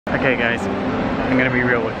Okay guys, I'm gonna be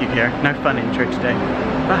real with you here. No fun intro today.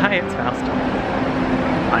 But hi, it's Faust.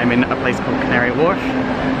 I'm in a place called Canary Wharf.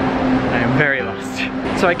 I am very lost.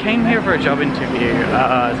 So I came here for a job interview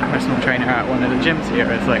as a personal trainer at one of the gyms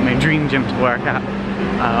here. It's like my dream gym to work at.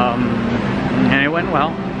 And it went well.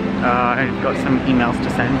 I've got some emails to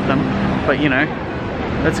send them. But you know,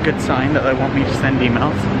 that's a good sign that they want me to send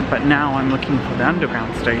emails. But now I'm looking for the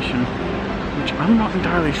underground station, which I'm not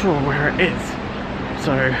entirely sure where it is.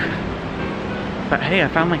 So, but hey, I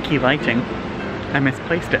found my key lighting. I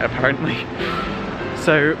misplaced it apparently.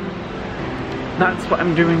 So that's what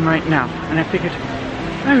I'm doing right now. And I figured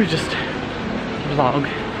I would just vlog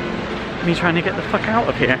me trying to get the fuck out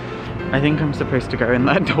of here. I think I'm supposed to go in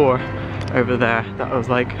that door over there that I was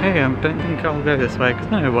like, hey, I don't think I'll go this way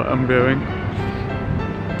because I know what I'm doing.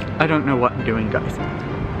 I don't know what I'm doing, guys.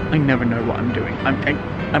 I never know what I'm doing.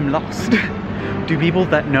 I'm lost. Do people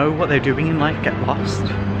that know what they're doing in life get lost?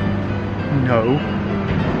 No.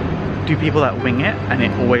 Do people that wing it and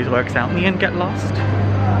it always works out in the end get lost?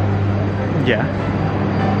 Yeah.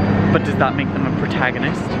 But does that make them a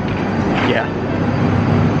protagonist? Yeah.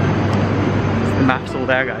 The math's all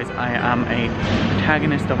there, guys. I am a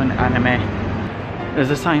protagonist of an anime. There's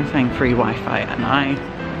a sign saying free Wi-Fi and I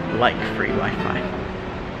like free Wi-Fi.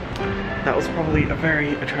 That was probably a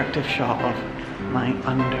very attractive shot of my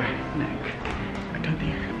under neck. I don't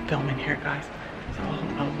think I can film in here, guys. So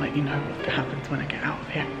I'll let you know what happens when I get out of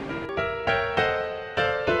here.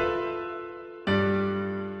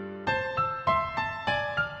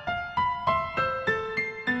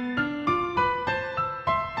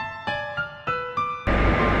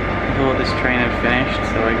 I thought this train had finished,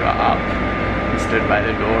 so I got up and stood by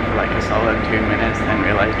the door for like a solid 2 minutes, then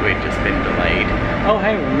realized we'd just been delayed. Oh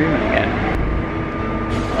hey, we're moving again.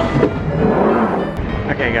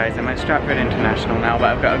 Okay guys, I'm at Stratford International now, but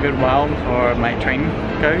I've got a good while before my train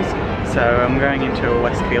goes. So I'm going into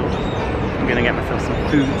Westfield. I'm gonna get myself some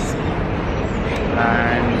foods.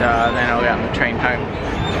 And then I'll get on the train home.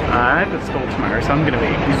 I have got school tomorrow, so I'm gonna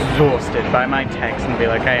be exhausted. But I might text and be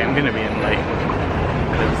like, hey, I'm gonna be in late.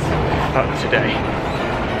 Because fuck today.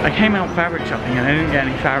 I came out fabric shopping and I didn't get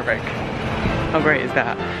any fabric. How great is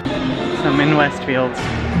that? So I'm in Westfield.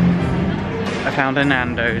 I found a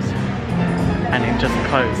Nando's and it just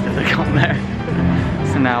closed as I got there.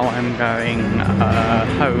 So now I'm going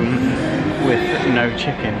home with no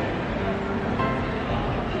chicken.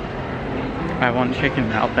 I want chicken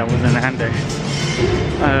now. That was a Nando's.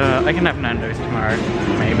 I can have Nando's tomorrow,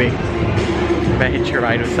 maybe. If I hitch a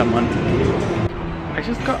ride with someone. I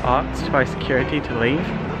just got asked by security to leave.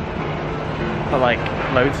 But like,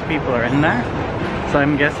 loads of people are in there. So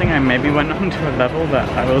I'm guessing I maybe went on to a level that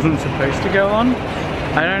I wasn't supposed to go on.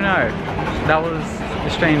 I don't know. That was a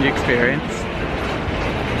strange experience.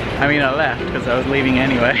 I mean, I left because I was leaving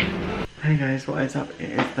anyway. Hey guys, what is up?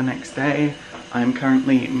 It is the next day. I'm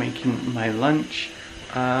currently making my lunch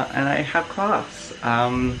and I have class.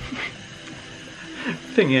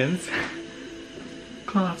 Thing is,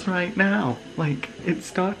 class right now. Like, it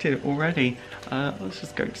started already. Let's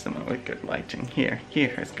just go to somewhere with good lighting. Here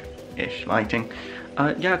is good-ish lighting.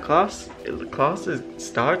 Yeah, class has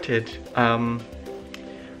started.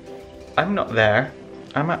 I'm not there.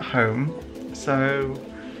 I'm at home, so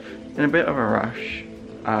in a bit of a rush.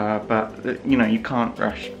 But you know, you can't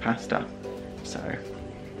rush pasta, so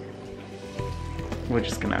we're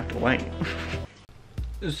just gonna have to wait.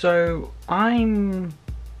 So I'm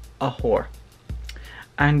a whore.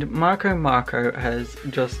 And Marco has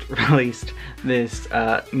just released this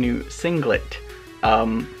new singlet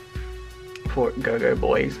for go-go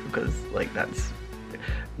boys, because like that's,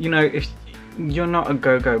 you know, if you're not a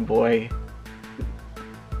go-go boy,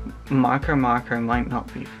 Marco might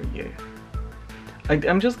not be for you.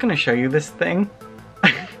 I'm just gonna show you this thing.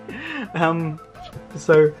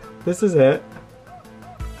 So this is it.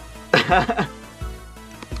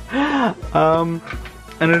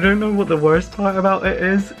 And I don't know what the worst part about it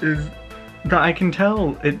is that I can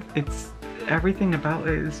tell it's everything about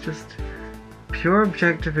it is just pure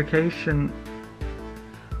objectification,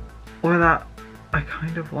 or that I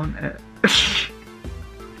kind of want it.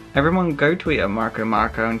 Everyone go tweet at Marco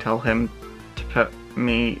and tell him to put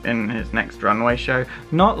me in his next runway show.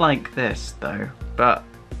 Not like this though, but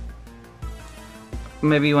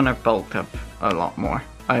maybe when I've bulked up a lot more.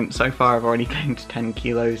 So far I've already gained 10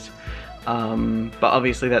 kilos. But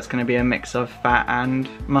obviously that's going to be a mix of fat and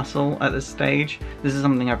muscle at this stage. This is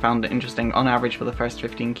something I found interesting. On average for the first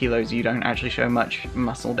 15 kilos you don't actually show much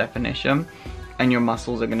muscle definition, and your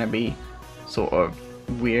muscles are going to be sort of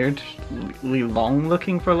weirdly long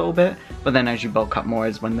looking for a little bit, but then as you bulk up more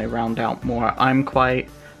is when they round out more. I'm quite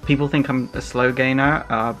People think I'm a slow gainer,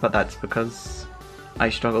 but that's because I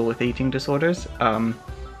struggle with eating disorders.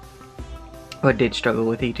 Or did struggle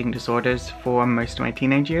with eating disorders for most of my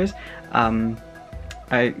teenage years. I'd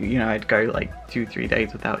go like 2-3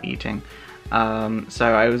 days without eating. So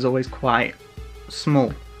I was always quite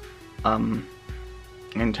small.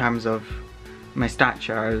 In terms of my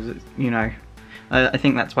stature, I was, I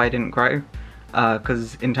think that's why I didn't grow.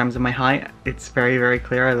 Because in terms of my height, it's very, very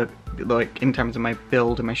clear. I look like, in terms of my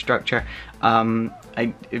build and my structure,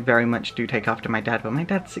 I very much do take after my dad, but my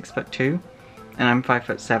dad's 6'2", and I'm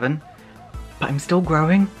 5'7", but I'm still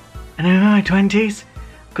growing, and I'm in my 20s,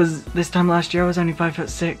 because this time last year I was only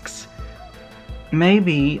 5'6".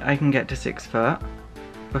 Maybe I can get to 6 foot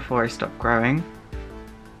before I stop growing.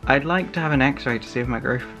 I'd like to have an x-ray to see if my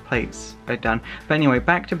growth plates are done. But anyway,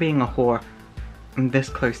 back to being a whore. I'm this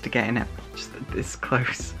close to getting it, just this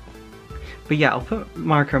close. But yeah, I'll put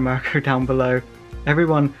Marco down below.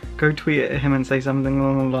 Everyone, go tweet at him and say something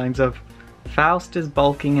along the lines of, Faust is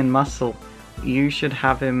bulking in muscle. You should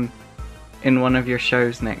have him in one of your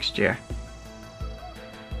shows next year.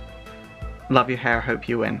 Love your hair, hope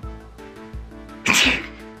you win.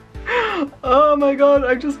 Oh my god,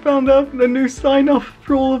 I just found out the new sign-off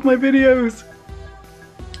for all of my videos.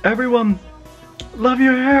 Everyone, love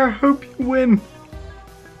your hair, hope you win.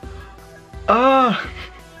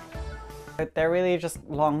 They're really just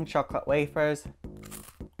long chocolate wafers.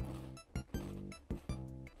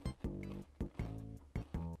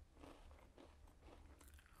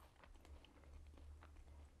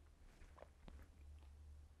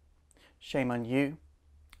 Shame on you.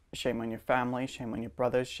 Shame on your family, shame on your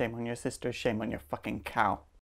brothers, shame on your sisters, shame on your fucking cow.